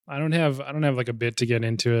I don't have like a bit to get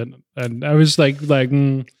into it. And I was like,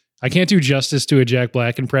 I can't do justice to a Jack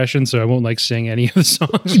Black impression, so I won't like sing any of the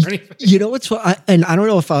songs or anything. You know what's what? I don't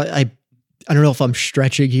know if I don't know if I'm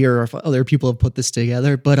stretching here or if other people have put this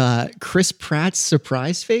together, but Chris Pratt's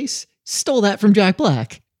surprise face stole that from Jack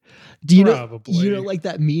Black. Do you Probably. know? You know, like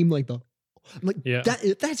that meme, Yeah.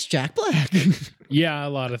 That's Jack Black. Yeah, a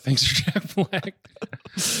lot of things are Jack Black.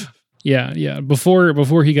 Yeah.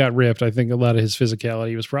 Before he got ripped, I think a lot of his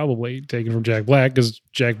physicality was probably taken from Jack Black because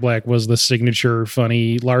Jack Black was the signature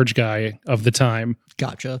funny large guy of the time.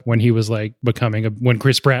 Gotcha. When he was like when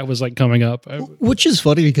Chris Pratt was like coming up. Which is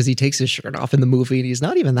funny because he takes his shirt off in the movie and he's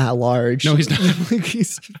not even that large. No, he's not.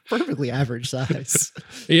 He's perfectly average size.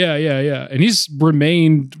 Yeah. And he's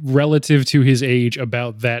remained relative to his age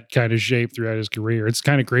about that kind of shape throughout his career. It's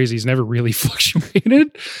kind of crazy. He's never really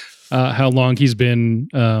fluctuated. How long he's been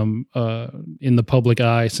in the public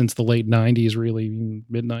eye since the late 90s, really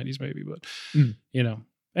mid 90s maybe, but you know.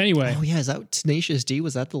 Anyway. Oh yeah, is that Tenacious D?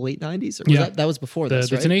 Was that the late 90s? Or was that was before this,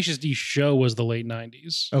 the right? Tenacious D show was the late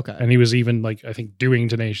 90s. Okay. And he was even like, I think, doing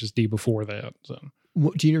Tenacious D before that. So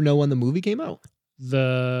do you know when the movie came out?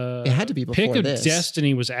 It had to be before Pick this. of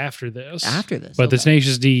Destiny was after this. But the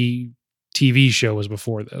Tenacious D TV show was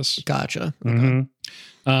before this. Gotcha. Okay. Mm-hmm.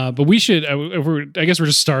 But we should. I guess we're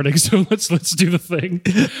just starting, so let's do the thing.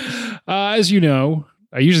 As you know,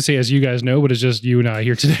 I usually say "as you guys know," but it's just you and I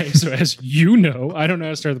here today. So as you know, I don't know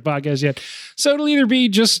how to start the podcast yet. So it'll either be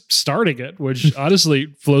just starting it, which honestly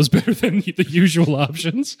flows better than the usual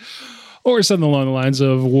options, or something along the lines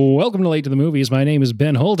of "Welcome to Late to the Movies. My name is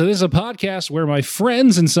Ben Holt, and this is a podcast where my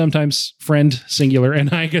friends and sometimes friend singular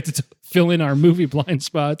and I get to fill in our movie blind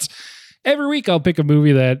spots." Every week, I'll pick a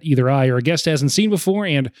movie that either I or a guest hasn't seen before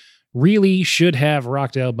and really should have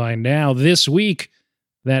rocked out by now. This week,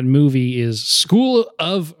 that movie is School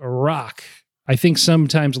of Rock. I think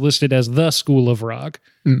sometimes listed as The School of Rock.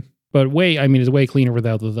 But it's way cleaner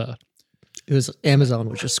without the. It was Amazon,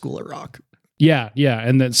 which is School of Rock. Yeah.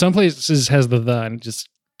 And then some places has the and it's just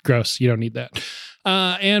gross. You don't need that.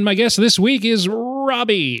 And my guest this week is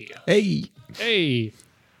Robbie. Hey.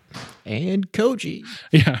 And Koji.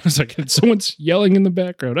 Yeah, I was like, someone's yelling in the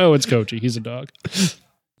background. Oh, it's Koji. He's a dog.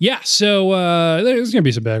 Yeah, so there's going to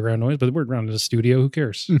be some background noise, but we're around in the studio. Who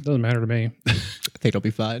cares? It doesn't matter to me. I think it'll be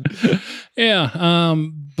fine. Yeah.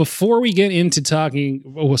 Before we get into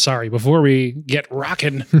before we get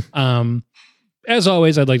rocking, as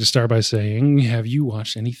always, I'd like to start by saying, have you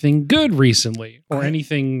watched anything good recently? Or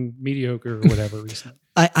anything mediocre or whatever recently?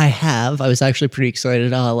 I have. I was actually pretty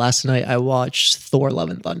excited. Last night I watched Thor: Love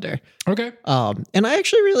and Thunder. Okay. And I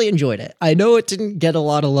actually really enjoyed it. I know it didn't get a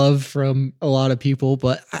lot of love from a lot of people,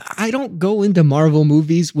 but I don't go into Marvel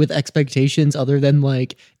movies with expectations other than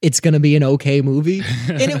like it's going to be an okay movie.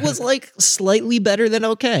 And it was like slightly better than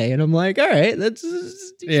okay. And I'm like, all right, that's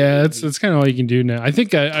kind of all you can do now. I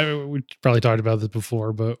think we probably talked about this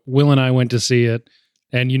before, but Will and I went to see it.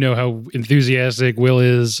 And you know how enthusiastic Will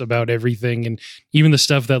is about everything. And even the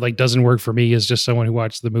stuff that like doesn't work for me is just someone who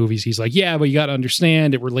watched the movies. He's like, yeah, but you got to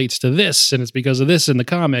understand it relates to this. And it's because of this in the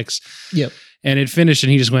comics. Yep. And it finished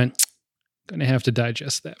and he just went, going to have to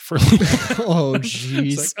digest that for a little while. Oh,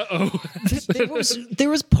 jeez. Like, there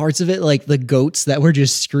was parts of it, like the goats that were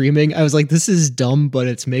just screaming. I was like, this is dumb, but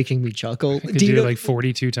it's making me chuckle. Do you know, like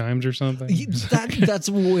 42 times or something? That's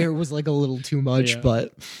where it was like a little too much. Yeah.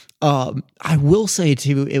 But I will say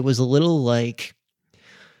too, it was a little like,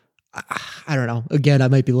 I don't know. Again, I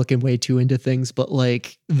might be looking way too into things, but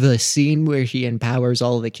like the scene where he empowers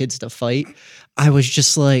all of the kids to fight, I was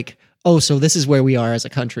just like, oh, so this is where we are as a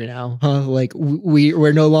country now, huh? Like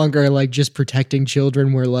we're no longer like just protecting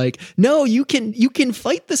children. We're like, no, you can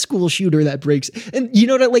fight the school shooter that breaks. And you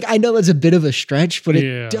know what? Like I know that's a bit of a stretch, but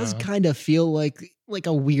it does kind of feel like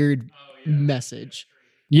a weird message.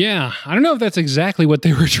 Yeah, I don't know if that's exactly what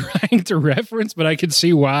they were trying to reference, but I could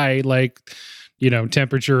see why. Like, you know,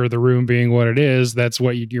 temperature of the room being what it is, that's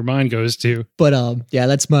what your mind goes to. But yeah,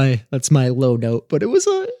 that's my low note. But it was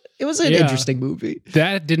an interesting movie.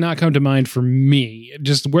 That did not come to mind for me.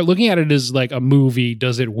 Just we're looking at it as like a movie.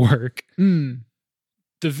 Does it work? The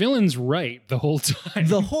villain's right the whole time.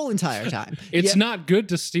 The whole entire time. It's not good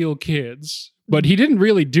to steal kids, but he didn't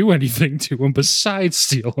really do anything to him besides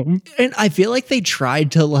steal them. And I feel like they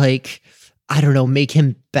tried to like, I don't know, make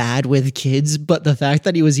him bad with kids, but the fact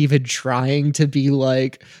that he was even trying to be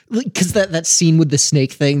like, because that scene with the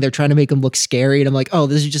snake thing, they're trying to make him look scary, and I'm like, oh,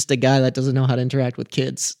 this is just a guy that doesn't know how to interact with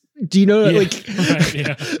kids. Do you know? Yeah, like, right,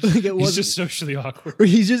 yeah. Like he's just socially awkward.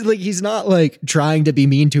 He's just like, he's not like trying to be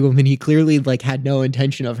mean to him, and he clearly like had no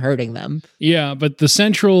intention of hurting them. Yeah, but the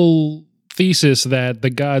central thesis that the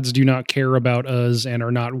gods do not care about us and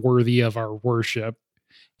are not worthy of our worship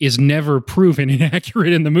is never proven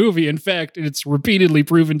inaccurate in the movie. In fact, it's repeatedly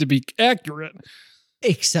proven to be accurate.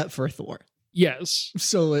 Except for Thor. Yes.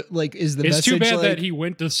 So, like, is the it's message too bad like, that he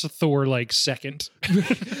went to Thor like second.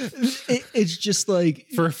 It's just like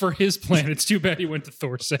for his plan. It's too bad he went to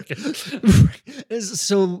Thor second.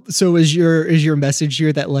 So is your message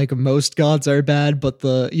here that like most gods are bad, but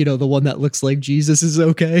the one that looks like Jesus is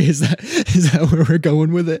okay? Is that where we're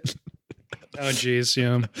going with it? Oh, geez,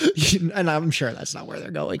 yeah. And I'm sure that's not where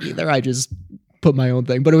they're going either. I just put my own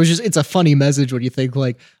thing, but it's a funny message when you think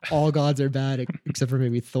like all gods are bad except for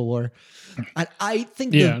maybe Thor. I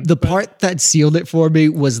think the part that sealed it for me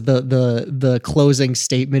was the closing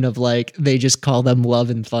statement of like they just call them Love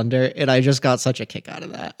and Thunder, and I just got such a kick out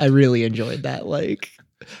of that. I really enjoyed that. Like,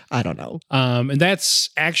 I don't know. And that's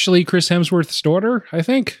actually Chris Hemsworth's daughter, I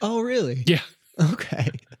think. Oh, really? Yeah. Okay,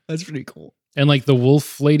 that's pretty cool. And like the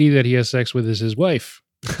wolf lady that he has sex with is his wife.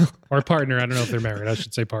 Or partner. I don't know if they're married. I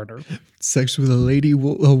should say partner. Sex with a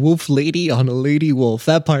wolf lady on a lady wolf.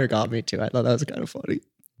 That part got me too. I thought that was kind of funny.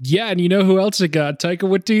 Yeah, and you know who else it got? Taika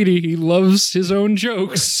Waititi. He loves his own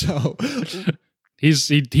jokes. So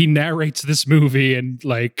he narrates this movie and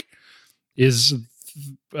like is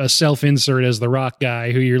a self-insert as the Rock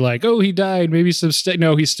guy who you're like, oh, he died. Maybe some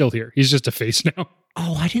no, he's still here. He's just a face now.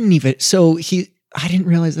 Oh, I didn't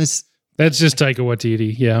realize this. That's just Taika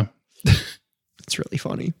Waititi. Yeah. It's really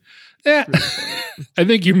funny. Yeah. Really funny. I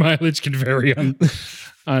think your mileage can vary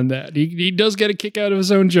on that. He does get a kick out of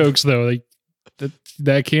his own jokes, though. Like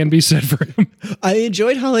that can be said for him. I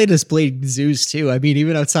enjoyed how they displayed Zeus too. I mean,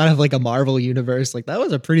 even outside of like a Marvel universe, like that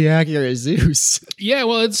was a pretty accurate Zeus. Yeah,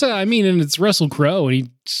 well, it's and it's Russell Crowe, and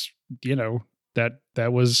that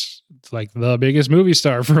was like the biggest movie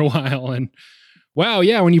star for a while, and. Wow,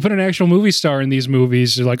 yeah, when you put an actual movie star in these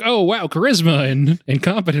movies, you're like, oh, wow, charisma and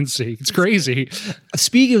competency. It's crazy.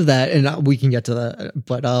 Speaking of that, and we can get to that,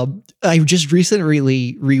 but I just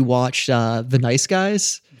recently rewatched The Nice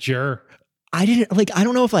Guys. Sure. I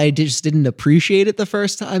don't know if I just didn't appreciate it the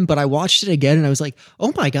first time, but I watched it again and I was like,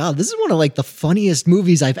 oh my God, this is one of like the funniest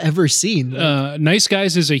movies I've ever seen. Nice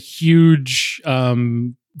Guys is a huge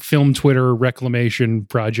film Twitter reclamation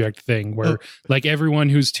project thing where like everyone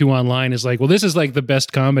who's too online is like, well, this is like the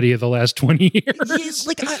best comedy of the last 20 years.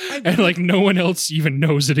 Like and like no one else even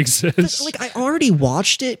knows it exists. Like I already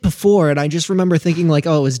watched it before and I just remember thinking like,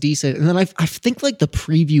 oh, it was decent. And then I think like the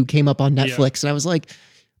preview came up on Netflix and I was like,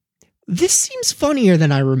 this seems funnier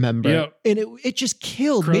than I remember. Yep. And it just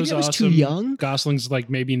killed. Crow's maybe I was awesome. Too young. Gosling's like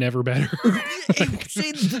maybe never better.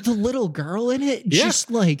 The little girl in it,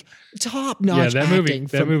 just like top notch. Yeah,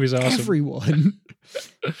 that movie's awesome. Everyone.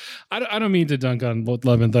 I don't mean to dunk on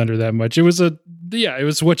Love and Thunder that much. It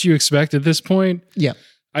was what you expect at this point. Yeah.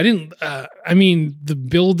 I didn't. I mean, the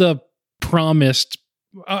buildup promised.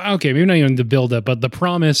 Okay, maybe not even the buildup, but the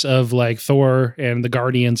promise of like Thor and the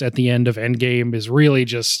Guardians at the end of Endgame is really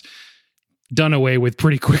just done away with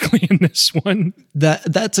pretty quickly in this one.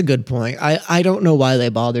 That's a good point. I don't know why they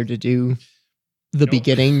bothered to do the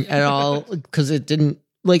beginning at all, because it didn't,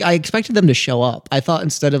 like, I expected them to show up. I thought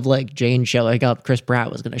instead of like Jane showing up, Chris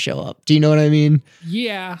Pratt was going to show up. Do you know what I mean?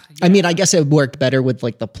 Yeah. I mean, I guess it worked better with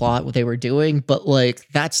like the plot, what they were doing, but like,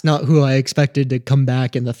 that's not who I expected to come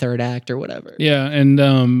back in the third act or whatever. Yeah. And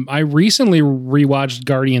I recently rewatched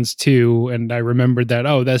Guardians 2 and I remembered that,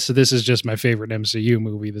 this is just my favorite MCU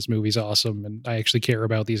movie. This movie's awesome. And I actually care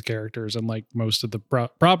about these characters and like most of the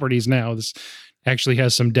properties now. This actually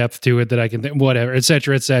has some depth to it that I can think, whatever, et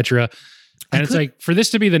cetera, et cetera. And it's like, for this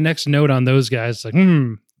to be the next note on those guys, like,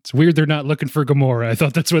 it's weird they're not looking for Gamora. I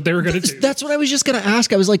thought that's what they were going to do. That's what I was just going to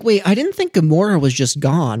ask. I was like, wait, I didn't think Gamora was just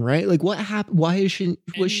gone, right? Like, what happened? Why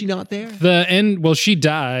was she not there? She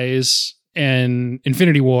dies in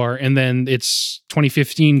Infinity War, and then it's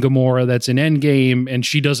 2015 Gamora that's in Endgame, and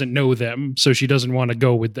she doesn't know them, so she doesn't want to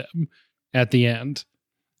go with them at the end.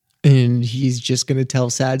 And he's just going to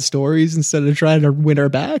tell sad stories instead of trying to win her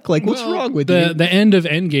back? Like, what's wrong with you? The end of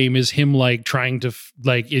Endgame is him, like, trying to,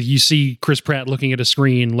 like, you see Chris Pratt looking at a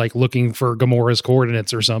screen, like, looking for Gamora's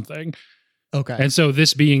coordinates or something. Okay. And so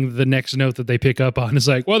this being the next note that they pick up on is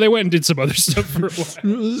like, well, they went and did some other stuff for a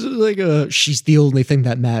while. Like, she's the only thing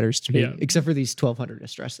that matters to me, except for these 1,200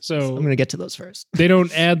 distresses. So I'm going to get to those first. They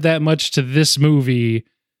don't add that much to this movie,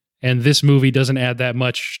 and this movie doesn't add that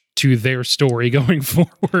much to their story going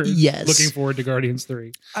forward. Yes. Looking forward to Guardians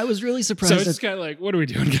 3. I was really surprised. So it's kind of like, what are we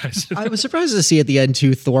doing, guys? I was surprised to see at the end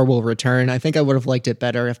too, Thor will return. I think I would have liked it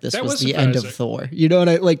better if this was the end of Thor. You know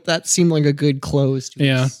what that seemed like a good close to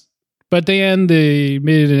Yeah. this. But they end the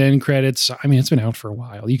mid and end credits. I mean, it's been out for a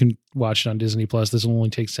while. You can watch it on Disney Plus. This will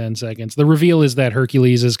only take 10 seconds. The reveal is that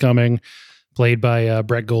Hercules is coming, played by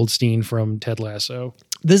Brett Goldstein from Ted Lasso.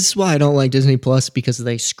 This is why I don't like Disney Plus, because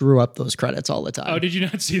they screw up those credits all the time. Oh, did you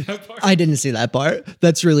not see that part? I didn't see that part.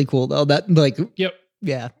 That's really cool though. That like, Yep.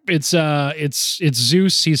 yeah. It's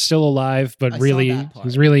Zeus. He's still alive, but I really saw that part.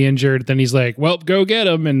 he's really injured. Then he's like, "Well, go get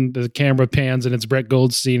him." And the camera pans, and it's Brett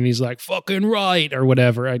Goldstein, and he's like, "Fucking right," or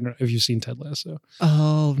whatever. I don't know if you've seen Ted Lasso.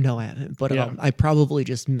 Oh no, I haven't. But Yeah. I probably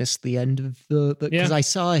just missed the end of the because Yeah. I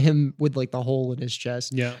saw him with like the hole in his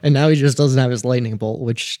chest. Yeah, And now he just doesn't have his lightning bolt,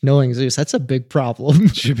 which, knowing Zeus, that's a big problem.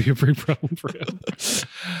 should be a big problem for him.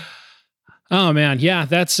 Oh man, yeah,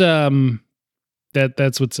 that's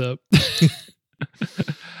what's up.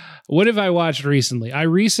 What have I watched recently?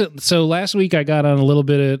 So last week I got on a little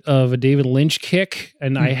bit of a David Lynch kick,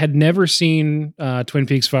 and I had never seen Twin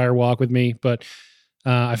Peaks Fire Walk with Me, but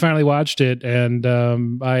I finally watched it, and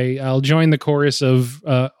I'll join the chorus of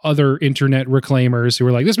other internet reclaimers who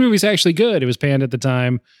were like, "This movie's actually good." It was panned at the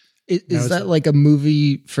time. Is that like a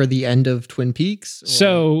movie for the end of Twin Peaks? Or?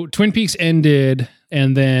 So Twin Peaks ended,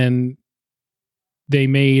 and then they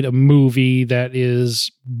made a movie that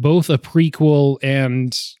is both a prequel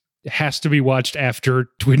and has to be watched after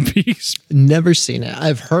Twin Peaks. Never seen it.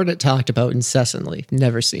 I've heard it talked about incessantly.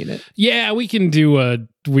 Never seen it. Yeah, we can do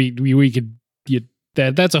we could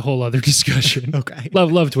that's a whole other discussion. Okay.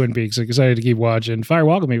 Love Twin Peaks. I'm excited to keep watching. Fire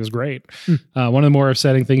Walk with Me was great. One of the more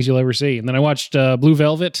upsetting things you'll ever see. And then I watched Blue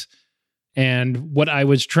Velvet. And what I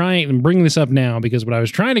was trying, and bringing this up now, because what I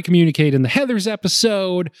was trying to communicate in the Heathers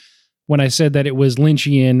episode, when I said that it was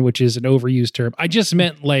Lynchian, which is an overused term, I just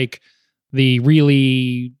meant like the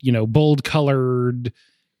really, bold colored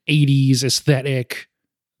 80s aesthetic,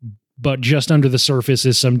 but just under the surface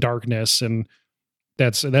is some darkness. And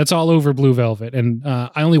that's all over Blue Velvet. And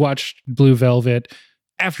I only watched Blue Velvet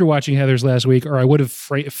after watching Heathers last week, or I would have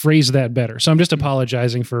phrased that better. So I'm just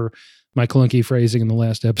apologizing for my clunky phrasing in the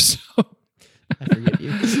last episode. I forgive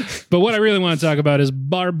you. But what I really want to talk about is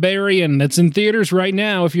Barbarian. That's in theaters right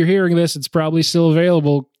now. If you're hearing this, it's probably still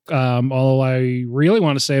available. All I really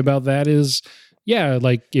want to say about that is, yeah,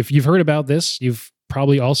 like if you've heard about this, you've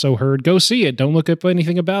probably also heard, go see it. Don't look up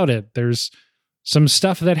anything about it. There's some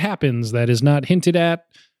stuff that happens that is not hinted at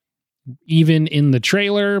even in the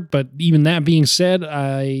trailer. But even that being said,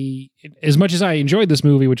 as much as I enjoyed this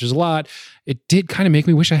movie, which is a lot, it did kind of make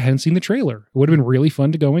me wish I hadn't seen the trailer. It would have been really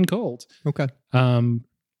fun to go in cold. Okay. And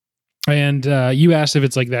you asked if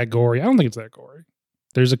it's like that gory. I don't think it's that gory.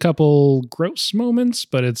 There's a couple gross moments,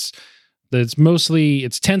 but it's mostly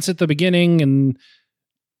tense at the beginning and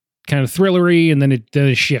kind of thrillery, and then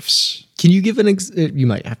it shifts. Can you give you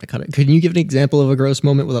might have to cut it. Can you give an example of a gross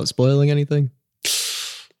moment without spoiling anything?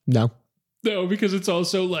 No. No, because it's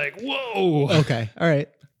also like, whoa. Okay. All right.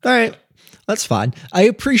 That's fine. I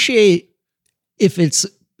appreciate if it's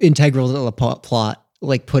integral to the plot,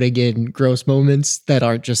 like putting in gross moments that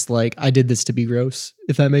aren't just like, I did this to be gross,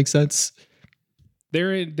 if that makes sense.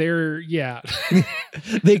 They're yeah.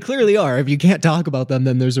 They clearly are. If you can't talk about them,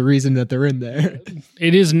 then there's a reason that they're in there.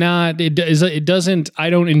 It is not. It doesn't. I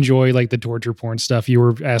don't enjoy like the torture porn stuff. You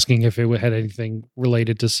were asking if it had anything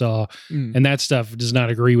related to Saw, and that stuff does not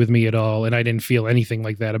agree with me at all. And I didn't feel anything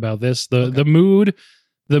like that about this. The mood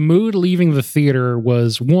leaving the theater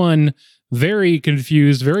was, one, very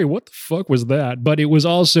confused, very what the fuck was that? But it was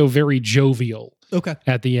also very jovial. Okay.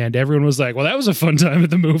 At the end, everyone was like, well, that was a fun time at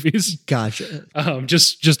the movies. Gotcha.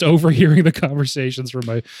 Just overhearing the conversations from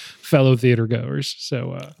my fellow theater goers.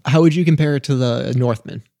 So how would you compare it to the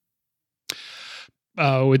Northman?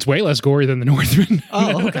 Oh, it's way less gory than the Northman.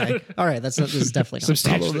 Oh, okay. All right. This is definitely not a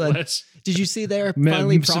problem. Substantially less. Did you see they're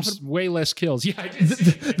finally profitable? Way less kills. Yeah, I did.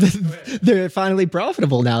 They're finally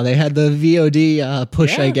profitable now. They had the VOD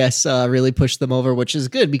push, Yeah. I guess, really pushed them over, which is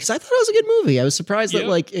good because I thought it was a good movie. I was surprised that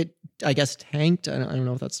like it, I guess, tanked. I don't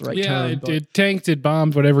know if that's the right term. Yeah, it tanked, it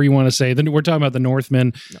bombed, whatever you want to say. Then we're talking about the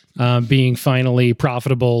Northman being finally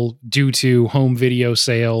profitable due to home video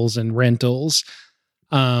sales and rentals.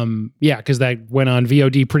 Because that went on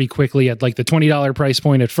VOD pretty quickly at like the $20 price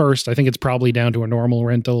point at first. I think it's probably down to a normal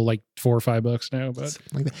rental, like $4 or $5 now, but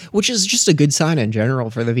which is just a good sign in general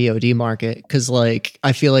for the VOD market. Because like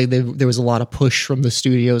I feel like there was a lot of push from the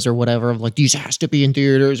studios or whatever of like, these has to be in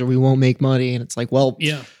theaters or we won't make money. And it's like, well,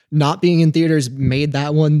 yeah, not being in theaters made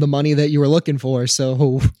that one the money that you were looking for.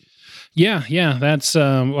 So yeah, that's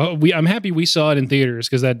I'm happy we saw it in theaters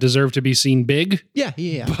because that deserved to be seen big. Yeah.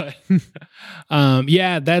 But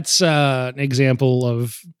that's an example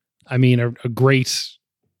of, I mean, a great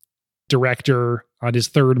director on his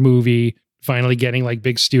third movie finally getting like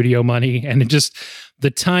big studio money, and it just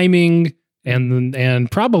the timing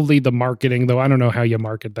and probably the marketing, though I don't know how you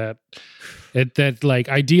market that. That like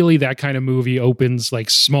ideally that kind of movie opens like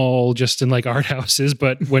small, just in like art houses,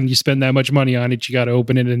 but when you spend that much money on it, you got to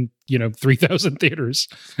open it in 3,000 theaters.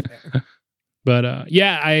 But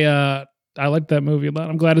I like that movie a lot.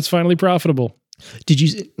 I'm glad it's finally profitable. Did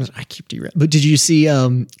you? I keep derailed, but did you see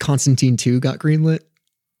Constantine 2 got greenlit?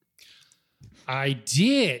 I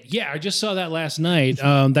did. Yeah, I just saw that last night.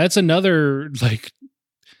 That's another like.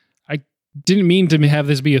 Didn't mean to have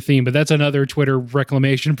this be a theme, but that's another Twitter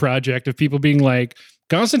reclamation project of people being like,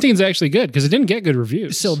 Constantine's actually good because it didn't get good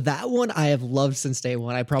reviews. So that one I have loved since day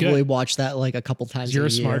one. I probably watched that like a couple times. You're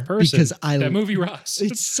a smart person because that movie rocks.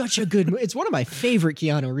 It's such a good movie. It's one of my favorite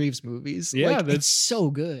Keanu Reeves movies. Yeah, like, it's so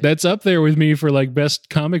good. That's up there with me for like best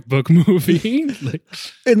comic book movie.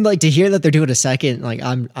 And like to hear that they're doing a second, like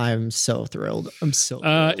I'm so thrilled. I'm so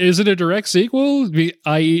thrilled. Is it a direct sequel?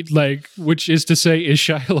 Which is to say, is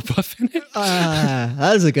Shia LaBeouf in it?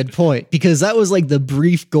 That is a good point, because that was like the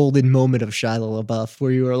brief golden moment of Shia LaBeouf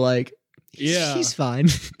where you were like, yeah, he's fine.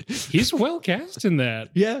 He's well cast in that.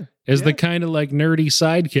 Yeah. As the kind of like nerdy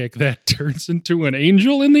sidekick that turns into an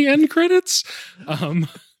angel in the end credits. Don't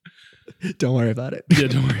worry about it. Yeah,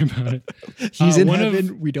 don't worry about it. He's in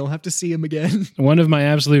heaven. We don't have to see him again. One of my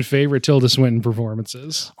absolute favorite Tilda Swinton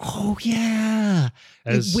performances. Oh, yeah.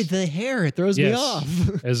 With the hair, it throws me off.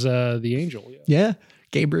 As the angel. Yeah.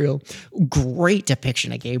 Gabriel. Great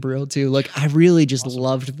depiction of Gabriel, too. Like, I really just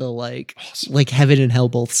loved the, like heaven and hell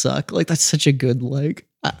both suck. Like, that's such a good, like,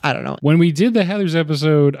 I don't know. When we did the Heathers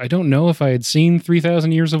episode, I don't know if I had seen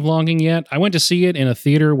 3,000 Years of Longing yet. I went to see it in a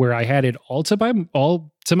theater where I had it all to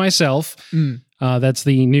myself. That's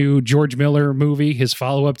the new George Miller movie, his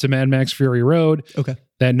follow-up to Mad Max Fury Road. Okay.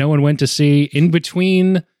 That no one went to see. In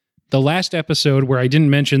between the last episode where I didn't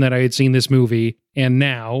mention that I had seen this movie and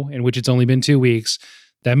now, in which it's only been 2 weeks,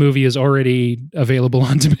 that movie is already available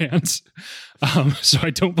on demand. So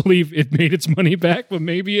I don't believe it made its money back, but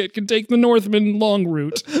maybe it can take the Northman long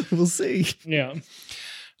route. We'll see. Yeah.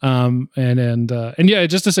 And yeah,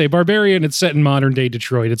 just to say, Barbarian, it's set in modern day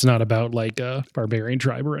Detroit. It's not about like a barbarian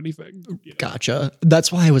tribe or anything. Gotcha.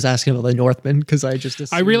 That's why I was asking about the Northmen, because I just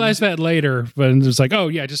assumed. I realized that later, but it was like, oh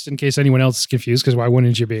yeah, just in case anyone else is confused, because why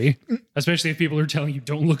wouldn't you be? Especially if people are telling you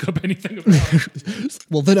don't look up anything about it.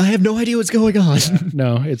 Well, then I have no idea what's going on.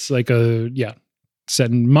 No, it's like set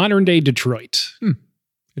in modern day Detroit.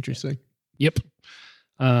 Interesting. Yep.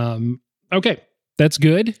 Okay. That's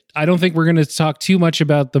good. I don't think we're going to talk too much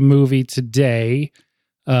about the movie today,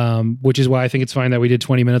 which is why I think it's fine that we did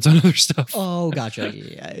 20 minutes on other stuff. Oh, gotcha.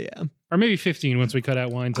 Yeah. Or maybe 15 once we cut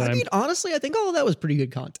out wine time. I mean, honestly, I think all of that was pretty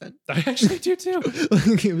good content. I actually do too.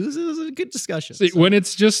 It was a good discussion. See, when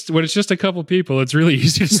it's just a couple people, it's really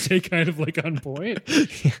easy to stay kind of like on point.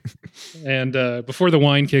 And before the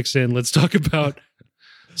wine kicks in, let's talk about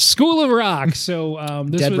School of Rock. So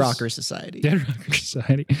Dead Rocker Society.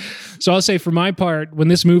 So I'll say for my part, when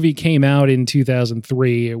this movie came out in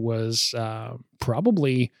 2003, it was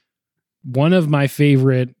probably one of my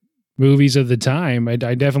favorite movies of the time. I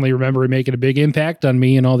definitely remember it making a big impact on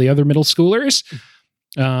me and all the other middle schoolers.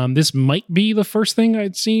 This might be the first thing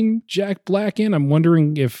I'd seen Jack Black in. I'm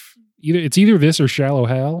wondering if either this or Shallow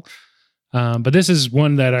Hal. But this is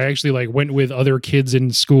one that I actually like went with other kids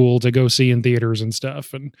in school to go see in theaters and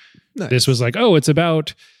stuff. And This was like, oh, it's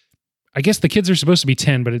about, I guess the kids are supposed to be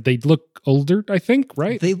 10, but they look older, I think,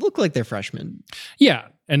 right? They look like they're freshmen. Yeah.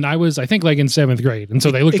 And I think like in 7th grade. And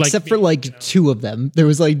so they looked except for like two of them. There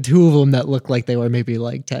was like two of them that looked like they were maybe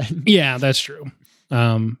like 10. Yeah, that's true.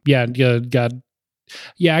 I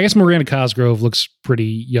guess Miranda Cosgrove looks pretty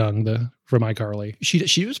young, from iCarly.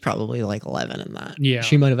 She was probably like 11 in that. Yeah.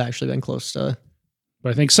 She might have actually been close to.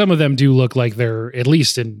 But I think some of them do look like they're at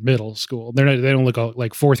least in middle school. They don't look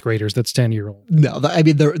like 4th graders. That's 10-year-old. No, I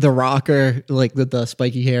mean the rocker, like the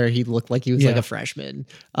spiky hair, he looked like he was like a freshman.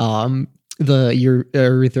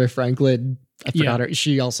 Aretha Franklin, I forgot her.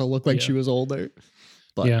 She also looked like she was older.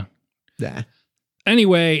 But yeah.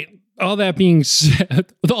 Anyway, all that being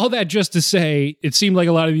said, all that just to say, it seemed like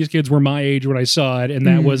a lot of these kids were my age when I saw it, and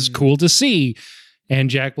that was cool to see. And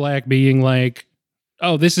Jack Black being like,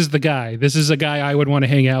 oh, this is the guy. This is a guy I would want to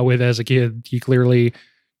hang out with as a kid. He clearly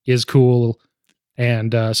is cool.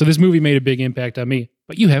 And so this movie made a big impact on me.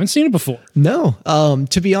 but you haven't seen it before. No.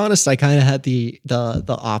 To be honest, I kind of had the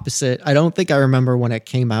opposite. I don't think I remember when it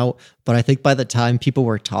came out, but I think by the time people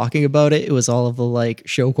were talking about it, it was all of the like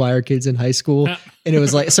show choir kids in high school. And it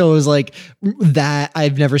was like, so it was like that.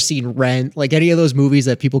 I've never seen Rent, like any of those movies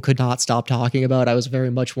that people could not stop talking about. I was very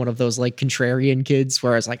much one of those like contrarian kids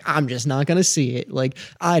where I was like, I'm just not going to see it. Like,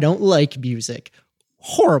 I don't like music.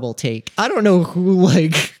 Horrible take. I don't know who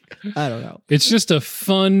like, I don't know. It's just a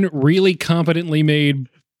fun, really competently made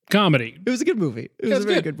comedy. It was a good movie. It was a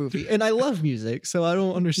very good movie. And I love music, so I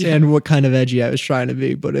don't understand what kind of edgy I was trying to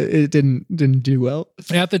be, but it didn't do well.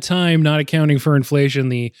 At the time, not accounting for inflation,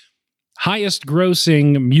 the highest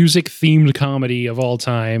grossing music themed comedy of all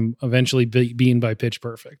time, eventually being by Pitch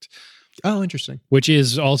Perfect. Oh, interesting. Which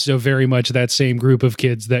is also very much that same group of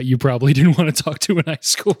kids that you probably didn't want to talk to in high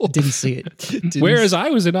school. Didn't see it. Whereas I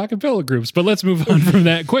was in a cappella groups. But let's move on from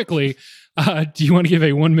that quickly. Do you want to give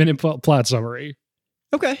a 1 minute plot summary?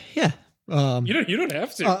 Okay, yeah. You don't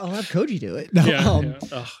have to. I'll have Koji do it. No, yeah.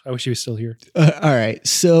 Oh, I wish he was still here. All right.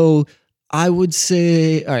 So I would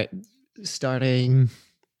say, all right, starting.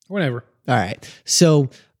 Whenever. All right. So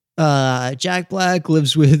Jack Black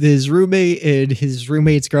lives with his roommate and his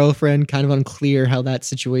roommate's girlfriend. Kind of unclear how that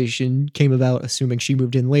situation came about, assuming she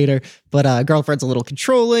moved in later. But girlfriend's a little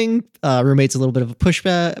controlling. Roommate's a little bit of a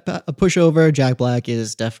pushover. Jack Black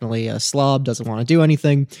is definitely a slob, doesn't want to do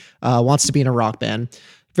anything, wants to be in a rock band.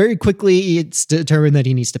 Very quickly, it's determined that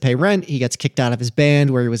he needs to pay rent. He gets kicked out of his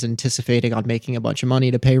band where he was anticipating on making a bunch of money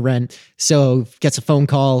to pay rent. So gets a phone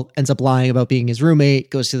call, ends up lying about being his roommate,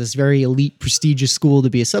 goes to this very elite, prestigious school to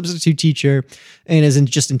be a substitute teacher, and isn't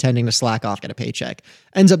just intending to slack off, get a paycheck.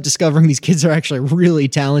 Ends up discovering these kids are actually really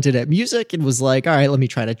talented at music and was like, all right, let me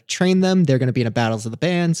try to train them. They're going to be in a battles of the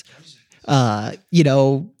bands.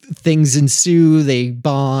 Things ensue. They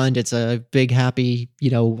bond. It's a big, happy,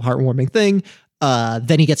 heartwarming thing.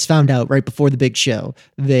 Then he gets found out right before the big show.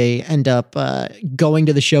 They end up going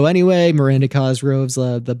to the show anyway. Miranda Cosgrove's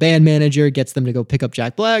the band manager gets them to go pick up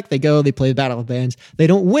Jack Black. They go, they play the Battle of Bands. They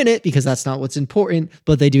don't win it because that's not what's important,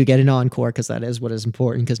 but they do get an encore because that is what is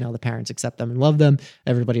important because now the parents accept them and love them.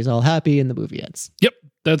 Everybody's all happy and the movie ends. Yep,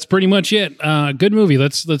 that's pretty much it. Good movie.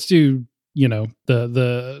 Let's do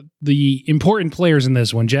the important players in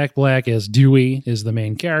this one. Jack Black as Dewey is the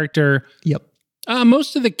main character. Yep.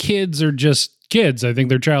 Most of the kids are just kids. I think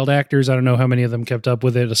they're child actors. I don't know how many of them kept up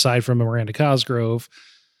with it aside from Miranda Cosgrove.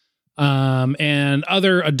 And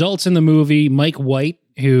other adults in the movie, Mike White,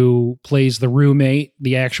 who plays the roommate,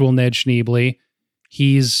 the actual Ned Schneebly.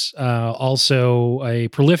 He's also a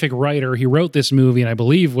prolific writer. He wrote this movie and I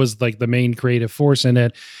believe was like the main creative force in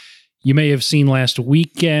it. You may have seen last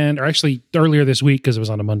weekend, or actually earlier this week because it was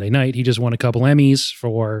on a Monday night, he just won a couple Emmys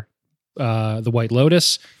for The White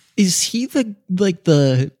Lotus. Is he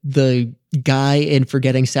the guy in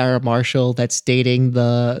Forgetting Sarah Marshall that's dating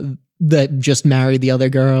that just married the other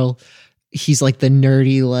girl? He's like the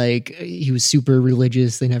nerdy, like he was super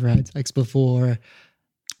religious. They never had sex before.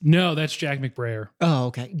 No, that's Jack McBrayer. Oh,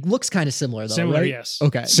 okay. Looks kind of similar though. Similar, right? yes.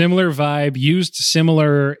 Okay. Similar vibe, used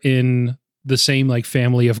similar in the same like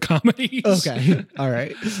family of comedies. Okay. All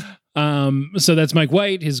right. So that's Mike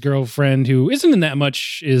White. His girlfriend, who isn't in that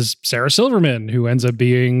much, is Sarah Silverman, who ends up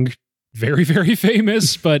being very, very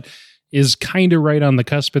famous, but is kind of right on the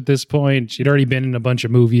cusp at this point. She'd already been in a bunch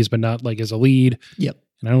of movies, but not like as a lead. Yep.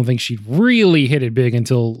 And I don't think she really hit it big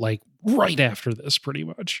until like right after this, pretty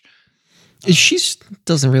much. She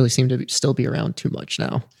doesn't really seem to still be around too much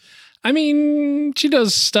now. I mean, she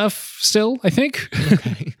does stuff still, I think.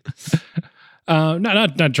 Okay.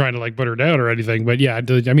 Not trying to like put her down or anything, but yeah,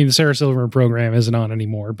 I mean, the Sarah Silverman program isn't on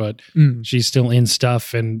anymore, but she's still in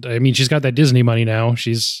stuff. And I mean, she's got that Disney money now.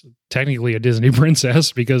 She's technically a Disney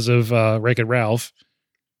princess because of Wreck-It Ralph.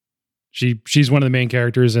 She's one of the main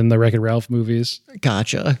characters in the Wreck-It Ralph movies.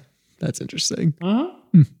 Gotcha. That's interesting. Uh-huh.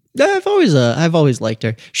 I've always liked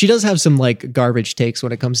her. She does have some like garbage takes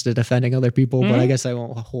when it comes to defending other people, but I guess I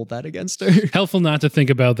won't hold that against her. Helpful not to think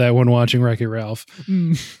about that when watching Wreck-It Ralph.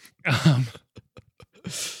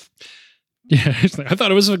 Yeah, I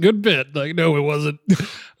thought it was a good bit. Like, no, it wasn't.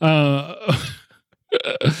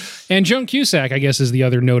 And Joan Cusack, I guess, is the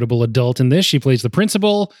other notable adult in this. She plays the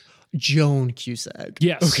principal. Joan Cusack.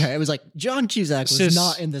 Yes. Okay, I was like, John Cusack was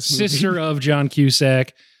not in this movie. Sister of John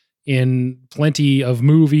Cusack in plenty of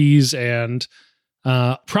movies and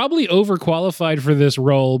probably overqualified for this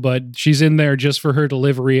role, but she's in there just for her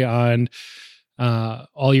delivery on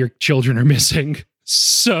All Your Children Are Missing.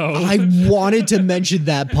 So I wanted to mention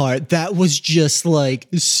that part. That was just like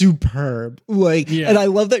superb. Like, and I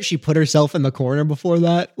love that she put herself in the corner before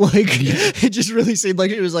that. Like, it just really seemed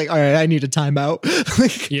like it was like, all right, I need a timeout.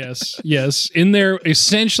 Like, yes. In there,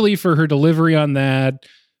 essentially for her delivery on that,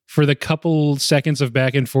 for the couple seconds of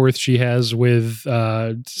back and forth she has with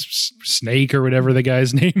Snake or whatever the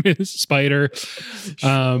guy's name is, Spider,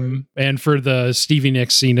 and for the Stevie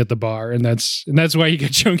Nicks scene at the bar, and that's why you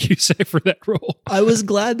get Joan Cusack for that role. I was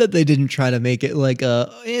glad that they didn't try to make it like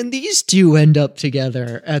and these two end up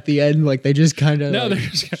together at the end. Like they just kind of they're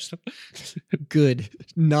just good,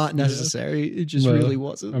 not necessary. It just really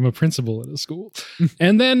wasn't. I'm a principal at a school.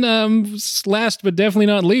 And then last but definitely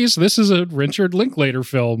not least, this is a Richard Linklater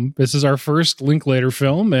film. This is our first Linklater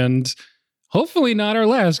film, and hopefully not our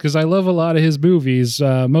last, because I love a lot of his movies.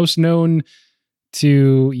 Most known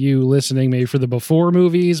to you listening maybe for the Before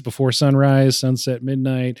movies, Before Sunrise, Sunset,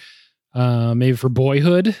 Midnight, maybe for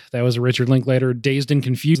Boyhood. That was a Richard Linklater. Dazed and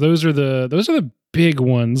Confused. Those are the big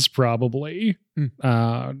ones, probably.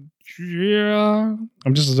 I'm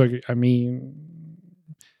just like,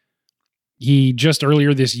 he just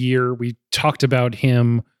earlier this year, we talked about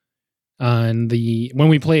him on when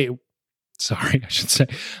we play. Sorry, I should say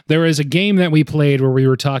there is a game that we played where we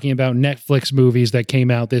were talking about Netflix movies that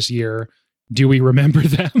came out this year. Do we remember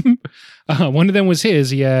them? One of them was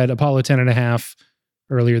his. He had Apollo 10.5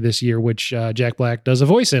 earlier this year, which Jack Black does a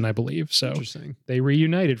voice in, I believe. So they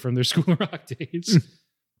reunited from their School of Rock days.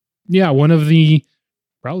 Yeah, one of the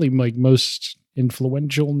probably like most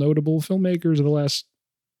influential, notable filmmakers of the last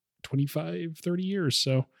 25, 30 years.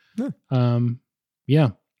 So, yeah.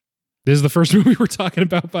 This is the first movie we're talking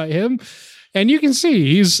about by him. And you can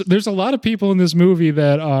see there's a lot of people in this movie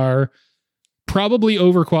that are probably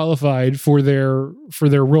overqualified for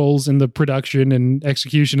their roles in the production and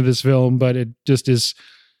execution of this film, but it just is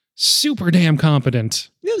super damn competent.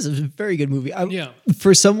 It was a very good movie.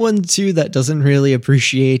 For someone too that doesn't really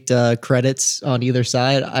appreciate credits on either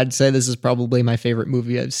side, I'd say this is probably my favorite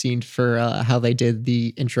movie I've seen for how they did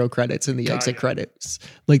the intro credits and the exit credits.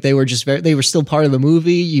 Like they were still part of the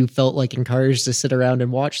movie. You felt like encouraged to sit around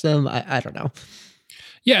and watch them. I don't know.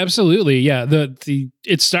 Yeah, absolutely. Yeah,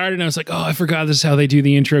 it started and I was like, oh, I forgot this is how they do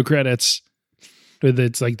the intro credits.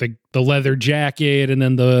 It's like the leather jacket and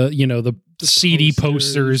then the CD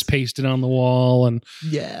posters pasted on the wall, and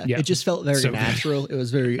it just felt very natural. It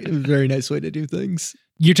was a very nice way to do things.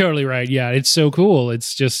 You're totally right. Yeah, it's so cool.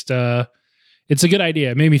 It's just it's a good idea.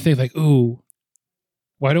 It made me think like, ooh,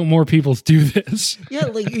 why don't more people do this? Yeah,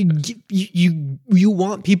 like you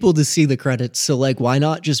want people to see the credits, so like why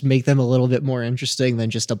not just make them a little bit more interesting than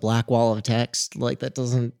just a black wall of text? Like that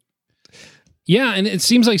doesn't. Yeah, and it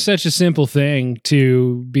seems like such a simple thing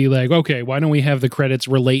to be like, okay, why don't we have the credits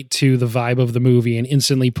relate to the vibe of the movie and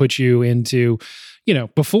instantly put you into,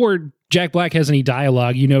 before Jack Black has any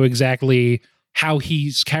dialogue, you know exactly how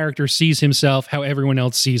his character sees himself, how everyone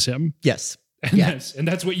else sees him. Yes. And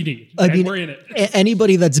that's what you need. I mean, we're in it.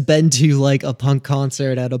 Anybody that's been to like a punk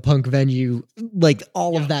concert at a punk venue, like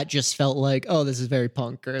all of that just felt like, oh, this is very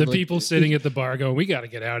punk. Or the people sitting at the bar going, we got to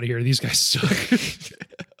get out of here. These guys suck.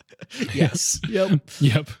 Yes.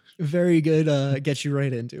 Yep. Very good. Get you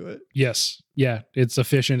right into it. Yes. Yeah. It's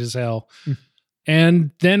efficient as hell.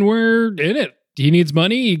 And then we're in it. He needs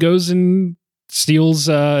money. He goes and steals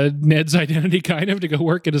Ned's identity kind of to go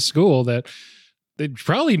work at a school that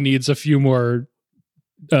probably needs a few more,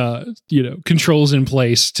 controls in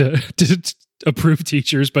place to approve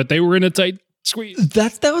teachers, but they were in a tight squeeze.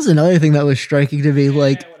 That was another thing that was striking to me.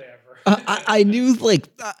 Like, I knew, like,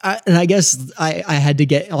 and I guess I had to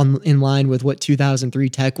get in line with what 2003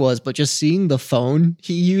 tech was, but just seeing the phone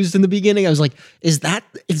he used in the beginning, I was like, is that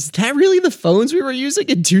really the phones we were using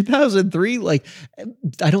in 2003? Like,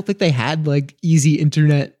 I don't think they had like easy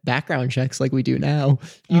internet background checks like we do now.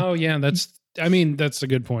 That's a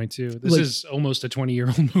good point too. This is almost a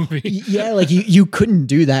 20-year-old movie. Yeah, like you couldn't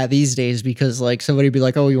do that these days because like somebody would be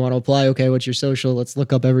like, "Oh, you want to apply? Okay, what's your social? Let's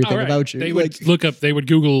look up everything about you." They would they would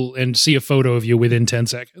Google and see a photo of you within 10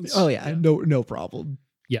 seconds. Oh yeah, no problem.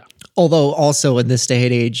 Yeah. Although also in this day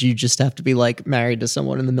and age, you just have to be like married to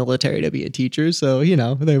someone in the military to be a teacher, so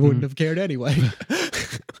they wouldn't have cared anyway.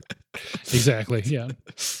 Exactly. Yeah.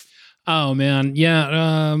 Oh man,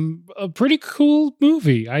 yeah, a pretty cool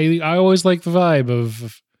movie. I always like the vibe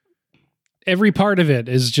of every part of it.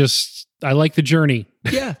 Is just I like the journey.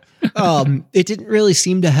 Yeah, it didn't really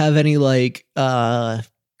seem to have any like I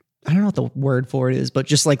don't know what the word for it is, but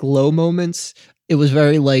just like low moments. it was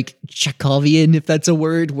very like Chekhovian, if that's a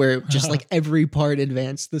word, where just like every part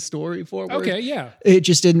advanced the story forward. Okay, yeah. It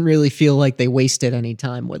just didn't really feel like they wasted any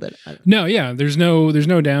time with it. No, yeah. There's no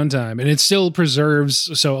downtime, and it still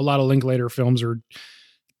preserves. So a lot of Linklater films are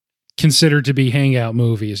considered to be hangout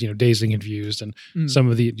movies, Dazed and Confused, and some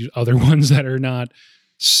of the other ones that are not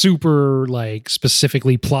super like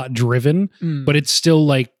specifically plot driven, but it's still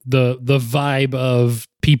like the vibe of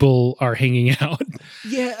people are hanging out.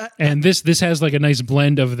 Yeah. And this has like a nice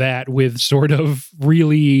blend of that with sort of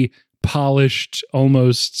really polished,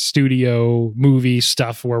 almost studio movie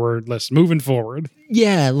stuff where we're moving forward.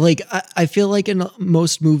 Yeah, like I feel like in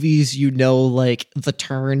most movies, like the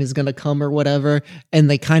turn is gonna come or whatever, and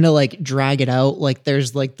they kind of like drag it out. Like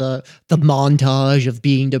there's like the montage of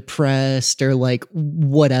being depressed or like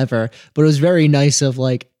whatever. But it was very nice of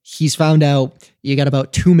like he's found out you got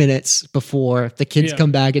about 2 minutes before the kids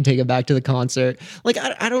come back and take him back to the concert. Like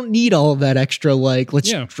I don't need all of that extra like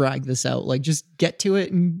let's drag this out. Like just get to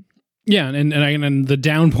it and. Yeah, and the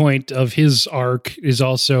down point of his arc is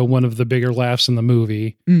also one of the bigger laughs in the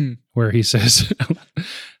movie, where he says,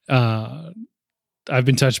 "I've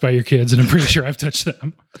been touched by your kids, and I'm pretty sure I've touched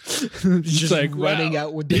them." Just like running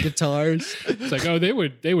out with the guitars. It's like, oh, they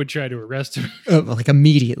would try to arrest him, like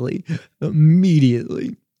immediately.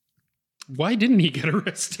 Why didn't he get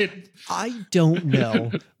arrested? I don't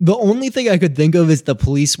know. The only thing I could think of is the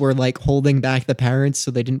police were like holding back the parents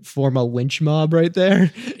so they didn't form a lynch mob right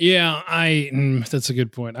there. Yeah, that's a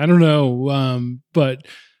good point. I don't know. But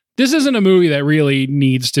this isn't a movie that really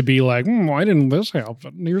needs to be like, why didn't this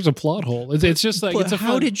happen? Here's a plot hole. It's just like,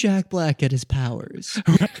 how did Jack Black get his powers?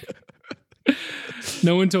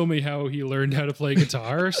 No one told me how he learned how to play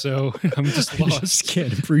guitar, so I'm just lost. Just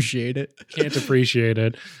can't appreciate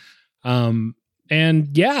it.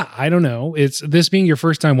 And yeah, I don't know. It's this being your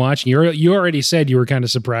first time watching. You already said you were kind of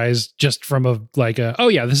surprised just from oh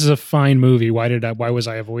yeah, this is a fine movie. Why was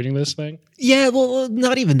I avoiding this thing? Yeah, well,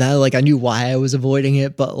 not even that. Like I knew why I was avoiding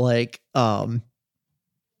it, but like, I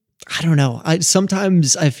don't know.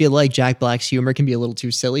 Sometimes I feel like Jack Black's humor can be a little too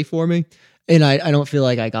silly for me. And I don't feel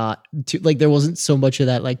like I got to, like, there wasn't so much of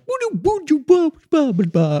that, like,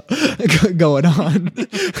 going on,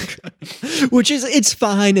 which is, it's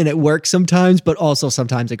fine and it works sometimes, but also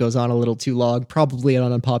sometimes it goes on a little too long, probably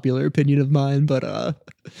an unpopular opinion of mine, but,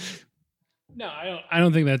 no, I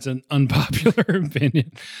don't think that's an unpopular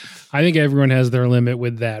opinion. I think everyone has their limit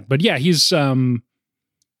with that, but yeah, he's,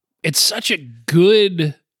 it's such a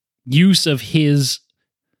good use of his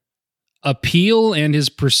appeal and his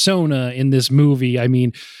persona in this movie. I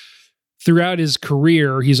mean, throughout his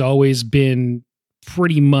career, he's always been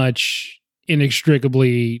pretty much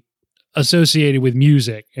inextricably associated with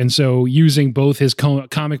music. And so using both his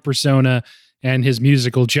comic persona and his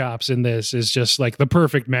musical chops in this is just like the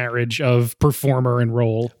perfect marriage of performer and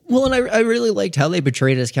role. Well, and I really liked how they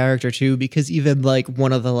portrayed his character too, because even like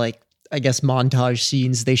one of the like, I guess, montage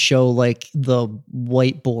scenes, they show like the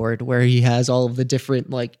whiteboard where he has all of the different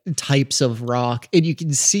like types of rock. And you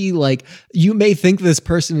can see like, you may think this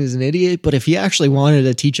person is an idiot, but if he actually wanted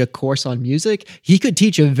to teach a course on music, he could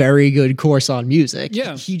teach a very good course on music.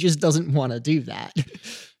 Yeah. He just doesn't want to do that.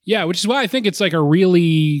 Yeah, which is why I think it's like a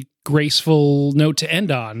really graceful note to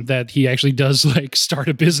end on, that he actually does like start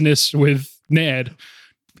a business with Ned.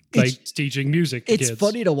 Like teaching music to kids. It's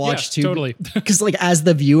funny to watch too. Totally. Because like as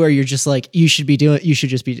the viewer, you're just like, you should be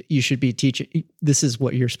teaching. This is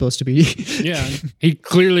what you're supposed to be. Yeah. He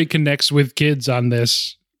clearly connects with kids on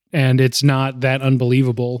this, and it's not that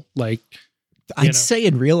unbelievable. Like, I'd say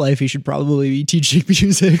in real life, he should probably be teaching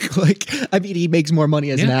music. Like, I mean, he makes more money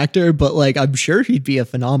as an actor, but like, I'm sure he'd be a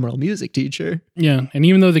phenomenal music teacher. Yeah. And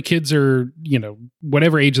even though the kids are,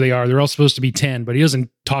 whatever age they are, they're all supposed to be 10, but he doesn't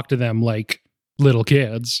talk to them like little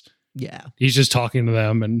kids. Yeah. He's just talking to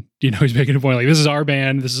them, and he's making a point like, this is our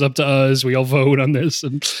band, this is up to us, we all vote on this.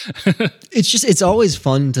 And it's always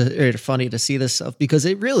funny to see this stuff, because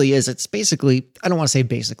it really is, it's basically, I don't want to say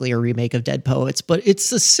basically a remake of Dead Poets, but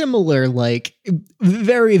it's a similar, like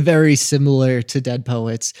very, very similar to Dead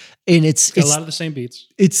Poets. And it's a lot of the same beats.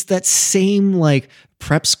 It's that same like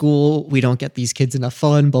prep school, we don't get these kids enough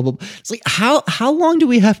fun, blah, blah, blah. It's like, how long do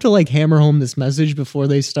we have to like hammer home this message before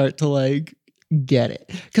they start to like get it?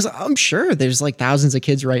 Because I'm sure there's like thousands of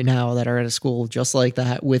kids right now that are at a school just like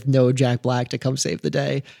that with no Jack Black to come save the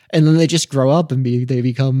day, and then they just grow up and they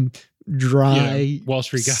become dry Wall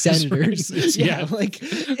Street guys, senators. Right? Yeah, like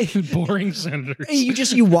boring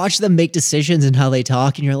senators. You watch them make decisions and how they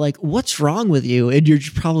talk, and you're like, what's wrong with you? And you're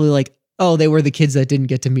probably like, oh, they were the kids that didn't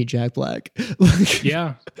get to meet Jack Black.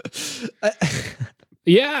 Yeah.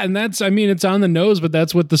 Yeah, and that's, I mean, it's on the nose, but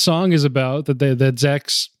that's what the song is about. That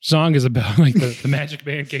Zach's song is about. Like the magic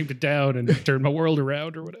man came to town and turned my world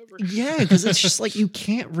around, or whatever. Yeah, because it's just like you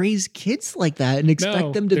can't raise kids like that and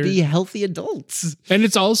expect them to be healthy adults. And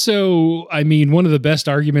it's also, I mean, one of the best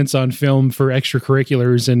arguments on film for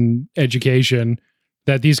extracurriculars and education,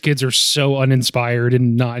 that these kids are so uninspired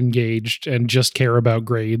and not engaged and just care about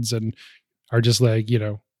grades and are just like,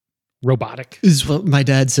 robotic. Is what my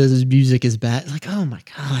dad says is music is bad. Like, oh my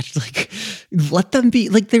God, like let them be,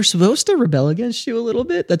 like they're supposed to rebel against you a little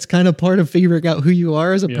bit. That's kind of part of figuring out who you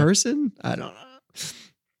are as a person. I don't know.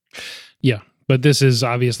 Yeah. But this is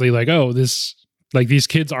obviously like, these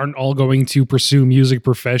kids aren't all going to pursue music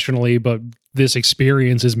professionally, but this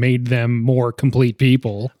experience has made them more complete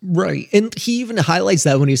people. Right. And he even highlights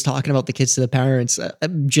that when he's talking about the kids to the parents,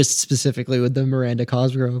 just specifically with the Miranda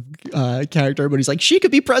Cosgrove character. But he's like, she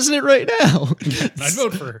could be president right now. I'd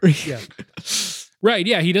vote for her. Yeah. Right.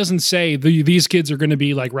 Yeah. He doesn't say these kids are going to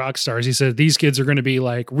be like rock stars. He said these kids are going to be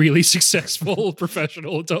like really successful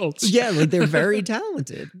professional adults. Yeah. Like they're very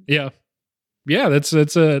talented. Yeah. Yeah. That's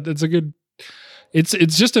a good.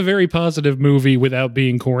 It's just a very positive movie without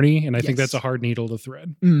being corny, and I think that's a hard needle to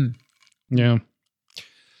thread. Yeah.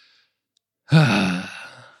 I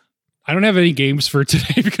don't have any games for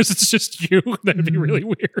today because it's just you. That'd be really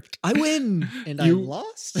weird. I win, and I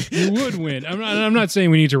lost. You would win. I'm not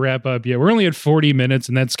saying we need to wrap up yet. We're only at 40 minutes,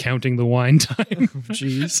 and that's counting the wine time.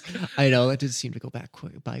 Jeez. I know, that did seem to go by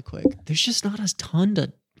quick. There's just not a ton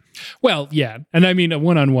to... Well, yeah. And I mean, a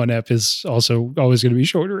one-on-one ep is also always going to be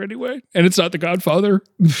shorter anyway. And it's not The Godfather.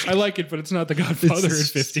 I like it, but it's not The Godfather at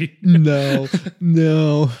 50. No.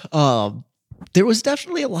 There was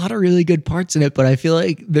definitely a lot of really good parts in it, but I feel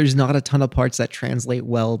like there's not a ton of parts that translate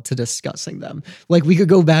well to discussing them. Like we could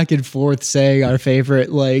go back and forth saying our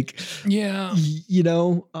favorite, like, yeah,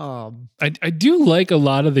 I do like a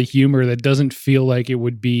lot of the humor that doesn't feel like it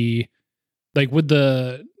would be like, would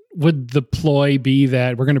the ploy be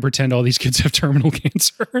that we're going to pretend all these kids have terminal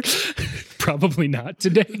cancer? Probably not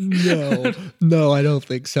today. No, I don't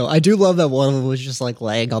think so. I do love that one of them was just like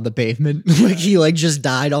laying on the pavement. Like he like just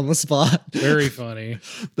died on the spot. Very funny.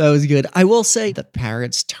 That was good. I will say the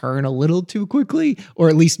parents turn a little too quickly, or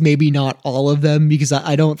at least maybe not all of them, because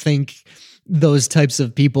I don't think those types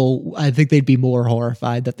of people, I think they'd be more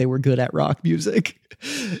horrified that they were good at rock music.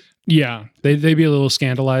 Yeah, they'd be a little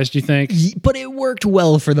scandalized, you think? But it worked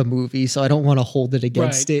well for the movie, so I don't want to hold it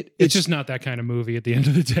against it. It's just not that kind of movie at the end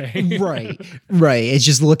of the day. Right. It's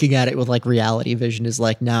just looking at it with like reality vision is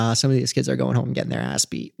like, nah, some of these kids are going home and getting their ass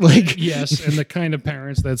beat. Like, yes, and the kind of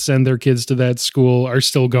parents that send their kids to that school are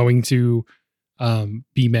still going to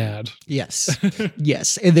be mad. Yes.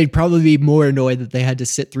 Yes. And they'd probably be more annoyed that they had to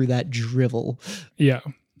sit through that drivel. Yeah.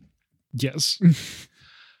 Yes.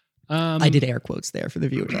 I did air quotes there for the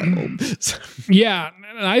viewers at home. Yeah,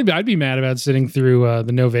 I'd be mad about sitting through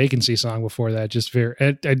the No Vacancy song before that. Just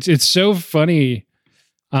it's so funny.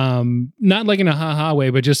 Not like in a ha-ha way,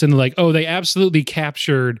 but just in like, oh, they absolutely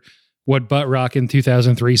captured what butt rock in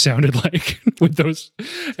 2003 sounded like with those.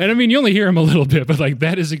 And I mean, you only hear them a little bit, but like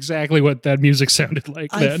that is exactly what that music sounded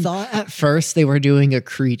like then. I thought at first they were doing a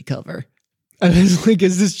Creed cover. I was like,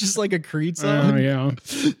 is this just like a Creed song? Oh, yeah.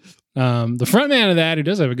 The front man of that, who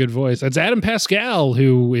does have a good voice, that's Adam Pascal,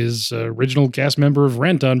 who is original cast member of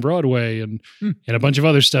Rent on Broadway and a bunch of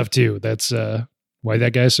other stuff too. That's why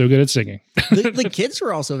that guy's so good at singing. The kids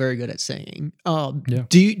were also very good at singing. Yeah.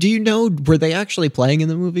 Do you know, were they actually playing in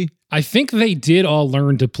the movie? I think they did all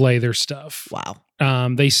learn to play their stuff. Wow.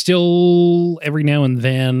 They still every now and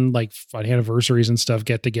then, like on anniversaries and stuff,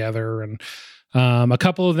 get together, and a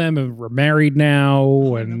couple of them are married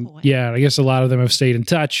now, and I guess a lot of them have stayed in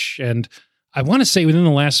touch. And I want to say within the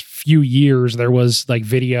last few years, there was like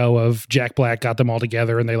video of Jack Black got them all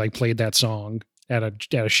together, and they like played that song at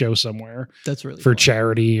a show somewhere. That's really for fun.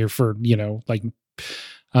 charity or for like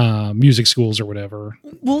music schools or whatever.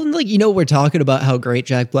 Well, like we're talking about how great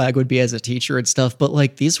Jack Black would be as a teacher and stuff, but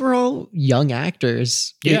like these were all young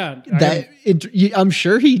actors. Yeah, I'm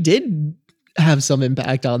sure he did have some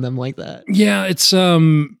impact on them like that. Yeah, it's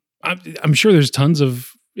I'm sure there's tons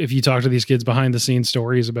of, if you talk to these kids, behind the scenes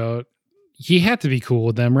stories about he had to be cool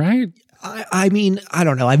with them, right? I mean, I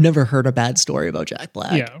don't know. I've never heard a bad story about Jack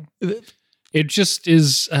Black. Yeah. It just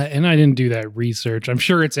is, and I didn't do that research. I'm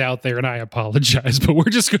sure it's out there, and I apologize, but we're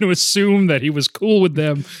just going to assume that he was cool with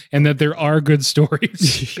them and that there are good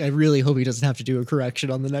stories. I really hope he doesn't have to do a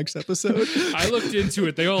correction on the next episode. I looked into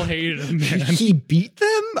it. They all hated him, man. He beat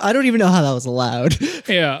them? I don't even know how that was allowed.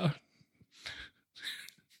 Yeah.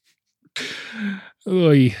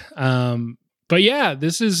 Oy. But yeah,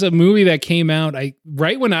 this is a movie that came out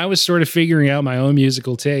right when I was sort of figuring out my own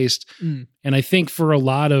musical taste. And I think for a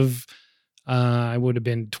lot of, I would have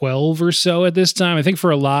been 12 or so at this time. I think for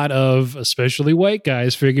a lot of, especially white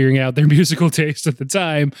guys figuring out their musical taste at the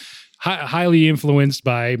time, highly influenced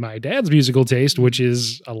by my dad's musical taste, which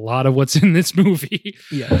is a lot of what's in this movie.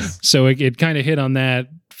 Yes. So it kind of hit on that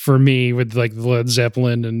for me with like Led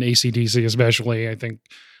Zeppelin and AC/DC especially, I think,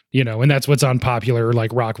 you know, and that's what's on popular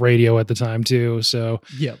like rock radio at the time too. So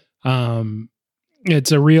yep.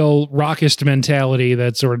 It's a real rockist mentality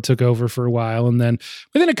that sort of took over for a while. And then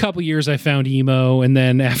within a couple years, I found emo. And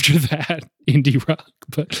then after that, indie rock.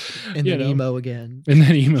 And then emo again. And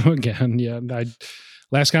then emo again. Yeah.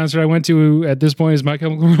 Last concert I went to at this point is My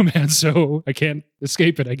Chemical Romance, so I can't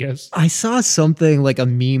escape it, I guess. I saw something like a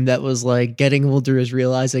meme that was like, getting older is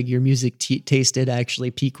realizing your music taste did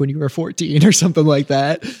actually peak when you were 14 or something like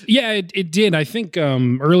that. Yeah, it did. I think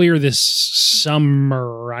earlier this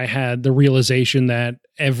summer, I had the realization that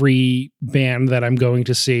every band that I'm going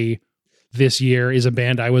to see this year is a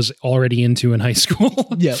band I was already into in high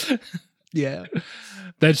school. Yep. Yeah.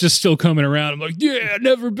 That's just still coming around. I'm like, yeah,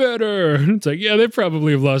 never better. It's like, yeah, they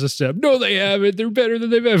probably have lost a step. No, they haven't. They're better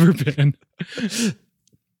than they've ever been.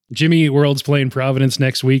 Jimmy Eat World's playing Providence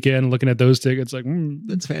next weekend. Looking at those tickets, like,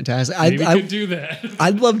 that's fantastic. Maybe I could do that.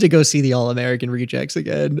 I'd love to go see the All American Rejects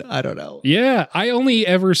again. I don't know. Yeah, I only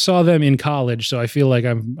ever saw them in college, so I feel like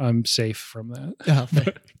I'm safe from that. Oh,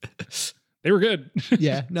 they were good.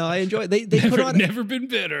 Yeah, no, I enjoy. They put on never been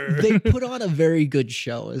better. They put on a very good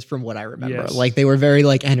show, is from what I remember. Yes. Like they were very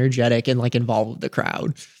like energetic and like involved with the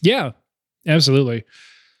crowd. Yeah, absolutely.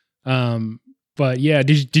 But yeah,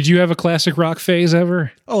 did you have a classic rock phase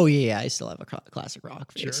ever? Oh yeah, I still have a classic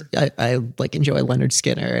rock phase. Sure. I like enjoy Leonard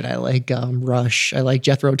Skinner and I like Rush. I like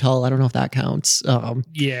Jethro Tull. I don't know if that counts.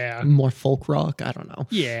 Yeah, more folk rock. I don't know.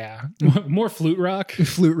 Yeah, more flute rock.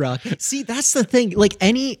 Flute rock. See, that's the thing. Like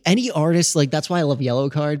any artist, like that's why I love Yellow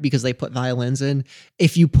Card, because they put violins in.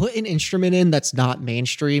 If you put an instrument in that's not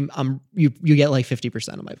mainstream, you get like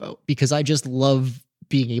 50% of my vote, because I just love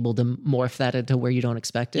being able to morph that into where you don't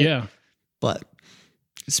expect it. Yeah. But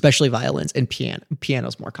especially violins and piano.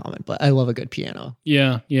 Piano's more common, but I love a good piano.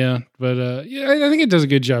 Yeah. But yeah, I think it does a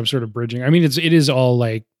good job sort of bridging. I mean, it is all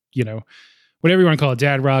like, you know, whatever you want to call it,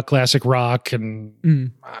 dad rock, classic rock,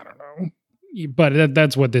 and I don't know. But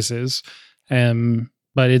that's what this is.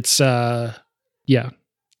 But it's yeah.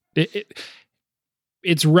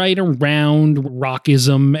 It's right around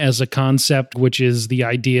rockism as a concept, which is the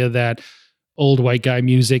idea that old white guy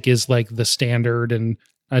music is like the standard, and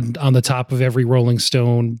on the top of every Rolling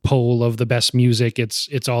Stone poll of the best music,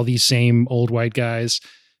 it's all these same old white guys,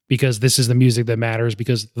 because this is the music that matters,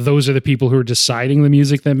 because those are the people who are deciding the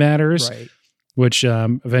music that matters, right. Which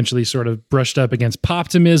eventually sort of brushed up against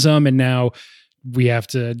poptimism. And now we have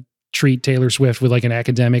to treat Taylor Swift with like an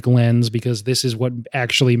academic lens, because this is what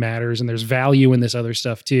actually matters. And there's value in this other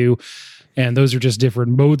stuff too. And those are just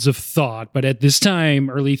different modes of thought. But at this time,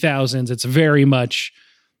 early thousands, it's very much,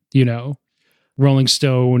 you know, Rolling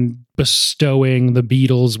Stone bestowing the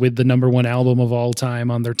Beatles with the #1 album of all time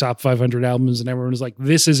on their top 500 albums. And everyone was like,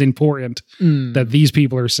 this is important that these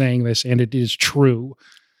people are saying this, and it is true.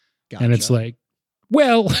 Gotcha. And it's like,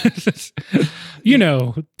 well, you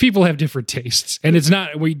know, people have different tastes, and it's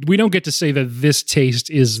not, we don't get to say that this taste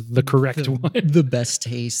is the correct one. The best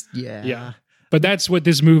taste. Yeah. Yeah. But that's what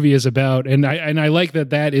this movie is about. And I like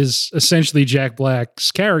that is essentially Jack Black's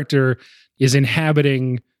character is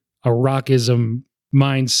inhabiting a rockism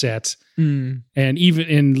mindset. And even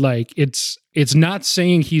in like, it's not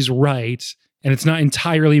saying he's right, and it's not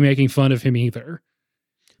entirely making fun of him either.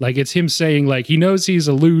 Like, it's him saying like, he knows he's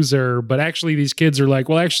a loser, but actually these kids are like,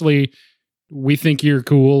 well, actually we think you're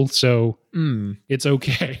cool, so it's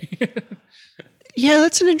okay. Yeah,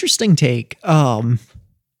 that's an interesting take. Hold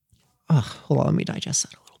on, let me digest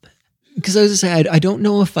that a little bit. Because I was gonna say, I don't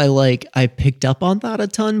know if I picked up on that a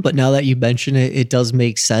ton, but now that you mention it, it does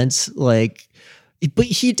make sense. Like, but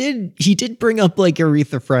he did bring up like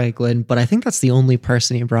Aretha Franklin, but I think that's the only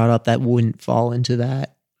person he brought up that wouldn't fall into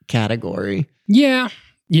that category. Yeah.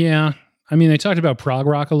 I mean, they talked about prog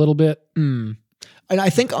rock a little bit. And I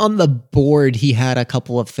think on the board, he had a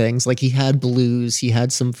couple of things. Like, he had blues, he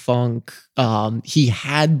had some funk, he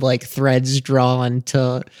had like threads drawn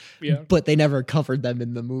to, but they never covered them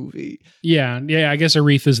in the movie. Yeah. I guess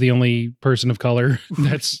Aretha's the only person of color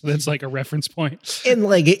that's like a reference point. And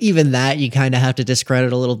like, even that you kind of have to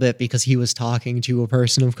discredit a little bit, because he was talking to a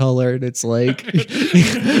person of color, and it's like,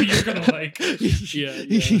 you're gonna like, yeah.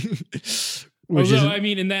 Although, I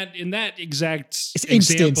mean, in that exact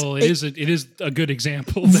example, it is a good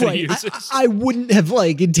example that he uses. I wouldn't have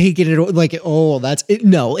taken it like, oh, that's it.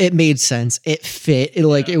 No, it made sense. It fit.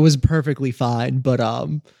 It was perfectly fine. But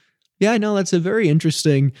yeah, no, that's a very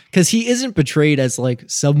interesting, because he isn't portrayed as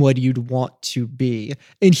someone you'd want to be.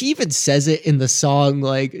 And he even says it in the song,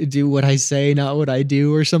 do what I say, not what I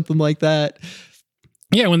do, or something like that.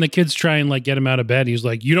 Yeah, when the kids try and get him out of bed, he's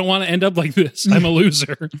like, you don't want to end up like this. I'm a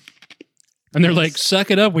loser. And they're like,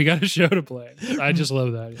 suck it up. We got a show to play. I just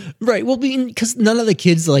love that. Right. Well, because none of the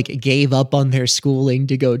kids gave up on their schooling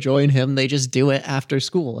to go join him. They just do it after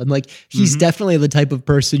school. And he's definitely the type of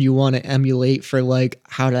person you want to emulate for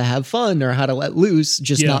how to have fun or how to let loose,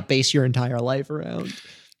 just not base your entire life around.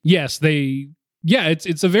 Yes,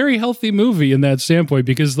 it's a very healthy movie in that standpoint,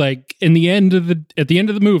 because at the end of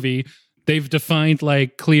the movie, they've defined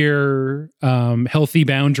clear, healthy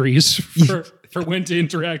boundaries for when to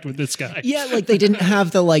interact with this guy. Yeah, they didn't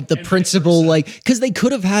have the principal, because they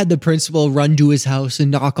could have had the principal run to his house and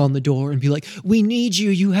knock on the door and be like, we need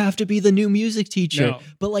you. You have to be the new music teacher. No.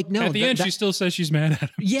 But no. At the end, she still says she's mad at him.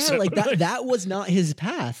 Yeah, so, that was not his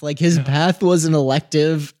path. His path was an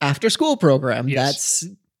elective after school program. Yes.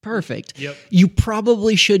 That's perfect. Yep. You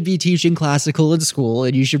probably should be teaching classical in school,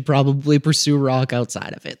 and you should probably pursue rock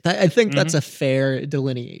outside of it. I think that's a fair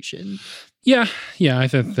delineation. Yeah, I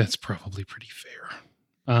think that's probably pretty fair.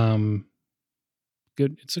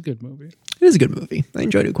 Good. It's a good movie. It is a good movie. I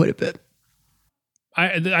enjoyed it quite a bit.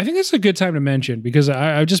 I think it's a good time to mention, because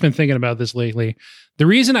I've just been thinking about this lately. The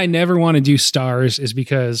reason I never want to do stars is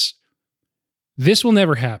because this will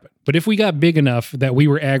never happen. But if we got big enough that we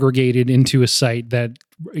were aggregated into a site that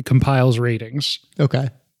compiles ratings, okay,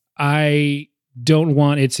 I don't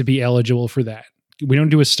want it to be eligible for that. We don't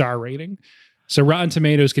do a star rating. So Rotten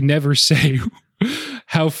Tomatoes can never say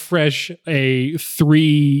how fresh a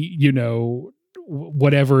 3,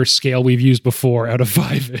 whatever scale we've used before out of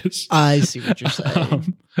 5 is. I see what you're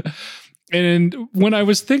saying. And when I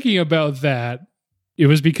was thinking about that, it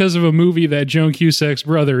was because of a movie that Joan Cusack's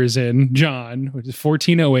brother is in, John, which is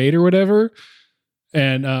 1408 or whatever.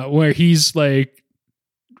 And where he's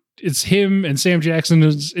it's him and Sam Jackson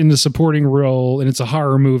is in the supporting role. And it's a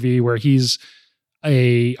horror movie where he's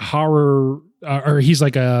a horror, or he's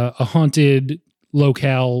a haunted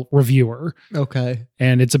locale reviewer. Okay.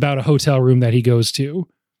 And it's about a hotel room that he goes to.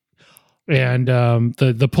 And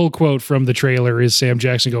the pull quote from the trailer is Sam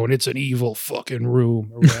Jackson going, "It's an evil fucking room,"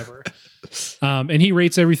 or whatever. And he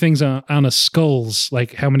rates everything on a skulls,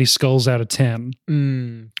 how many skulls out of 10.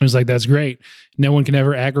 I was like, that's great. No one can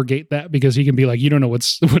ever aggregate that, because he can be like, you don't know what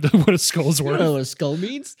a skull's worth. You don't know what a skull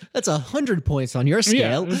means? That's 100 points on your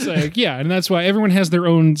scale. Yeah, it's and that's why everyone has their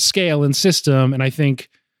own scale and system. And I think,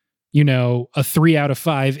 a 3 out of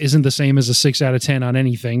 5 isn't the same as a 6 out of 10 on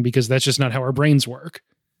anything, because that's just not how our brains work.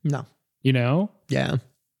 No. Yeah.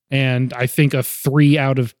 And I think a 3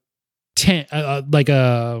 out of 10, I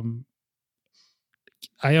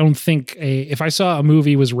don't think if I saw a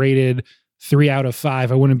movie was rated 3 out of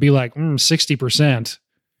 5, I wouldn't be like 60%.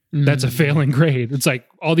 That's a failing grade. It's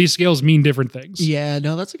all these scales mean different things. Yeah,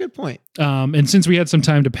 no, that's a good point. And since we had some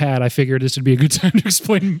time to pad, I figured this would be a good time to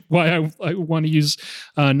explain why I want to use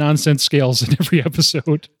nonsense scales in every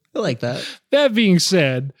episode. I like that. That being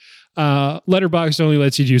said, Letterboxd only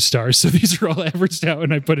lets you use stars, so these are all averaged out,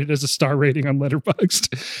 and I put it as a star rating on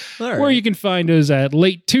Letterboxd. All right. Where you can find us at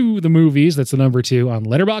Late to the Movies, that's the number 2, on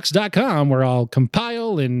letterboxd.com, where I'll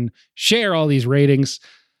compile and share all these ratings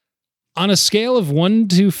on a scale of 1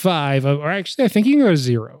 to 5, or actually I think you can go to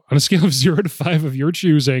 0. On a scale of 0 to 5 of your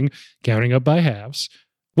choosing, counting up by halves,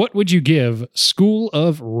 what would you give School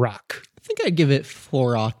of Rock? I think I'd give it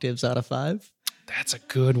 4 octaves out of 5. That's a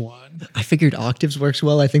good one. I figured octaves works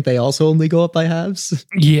well. I think they also only go up by halves.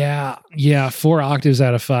 Yeah. 4 octaves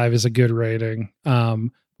out of 5 is a good rating.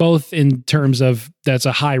 Both in terms of that's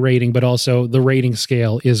a high rating, but also the rating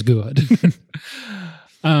scale is good.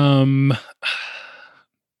 I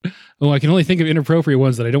can only think of inappropriate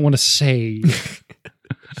ones that I don't want to say.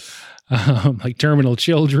 Like terminal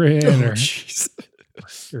children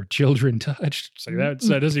or children touched. So that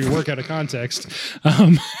doesn't even work out of context.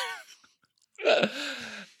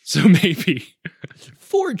 So maybe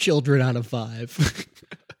 4 children out of 5.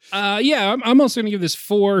 I'm also gonna give this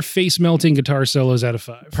 4 face melting guitar solos out of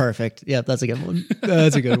 5. Perfect. Yeah, that's a good one.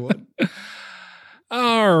 That's a good one.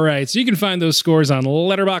 All right, so you can find those scores on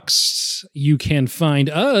Letterboxd. You can find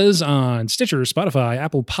us on Stitcher, Spotify,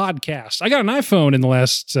 Apple Podcasts. I got an iPhone in the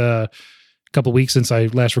last couple weeks since I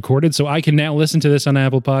last recorded, so I can now listen to this on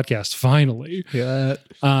Apple Podcasts. Finally, yeah.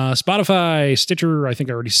 Spotify, Stitcher. I think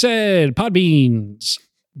I already said Podbeans.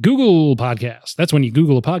 Google Podcast. That's when you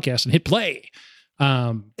Google a podcast and hit play.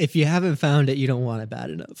 If you haven't found it, you don't want it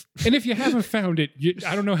bad enough. And if you haven't found it,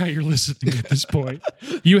 I don't know how you're listening at this point.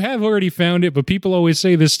 You have already found it, but people always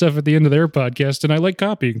say this stuff at the end of their podcast, and I like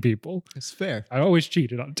copying people. It's fair. I always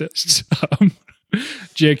cheated on tests.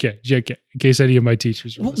 JK, in case any of my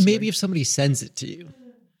teachers are listening. Maybe if somebody sends it to you.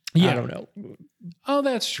 I don't know. Oh,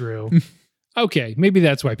 that's true. Okay, maybe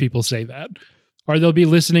that's why people say that. Or they'll be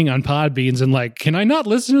listening on Podbeans and like, can I not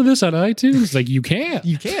listen to this on iTunes? Like, you can.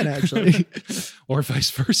 You can, actually. Or vice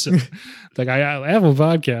versa. Like, I have a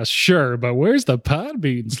podcast, sure, but where's the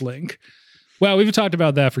Podbeans link? Well, we've talked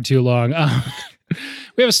about that for too long.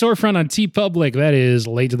 We have a storefront on TeePublic that is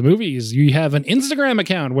Late to the Movies. You have an Instagram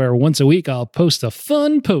account where once a week I'll post a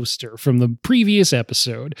fun poster from the previous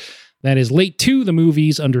episode. That is Late to the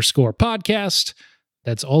Movies _podcast.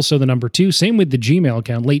 That's also the number 2. Same with the Gmail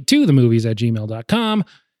account, latetothemovies@gmail.com.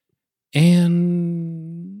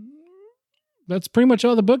 And that's pretty much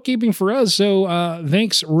all the bookkeeping for us. So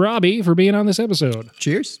thanks, Robbie, for being on this episode.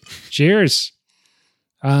 Cheers. Cheers.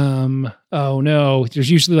 Oh no, there's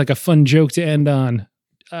usually like a fun joke to end on.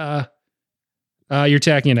 You're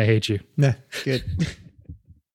tacky and I hate you. Nah, good.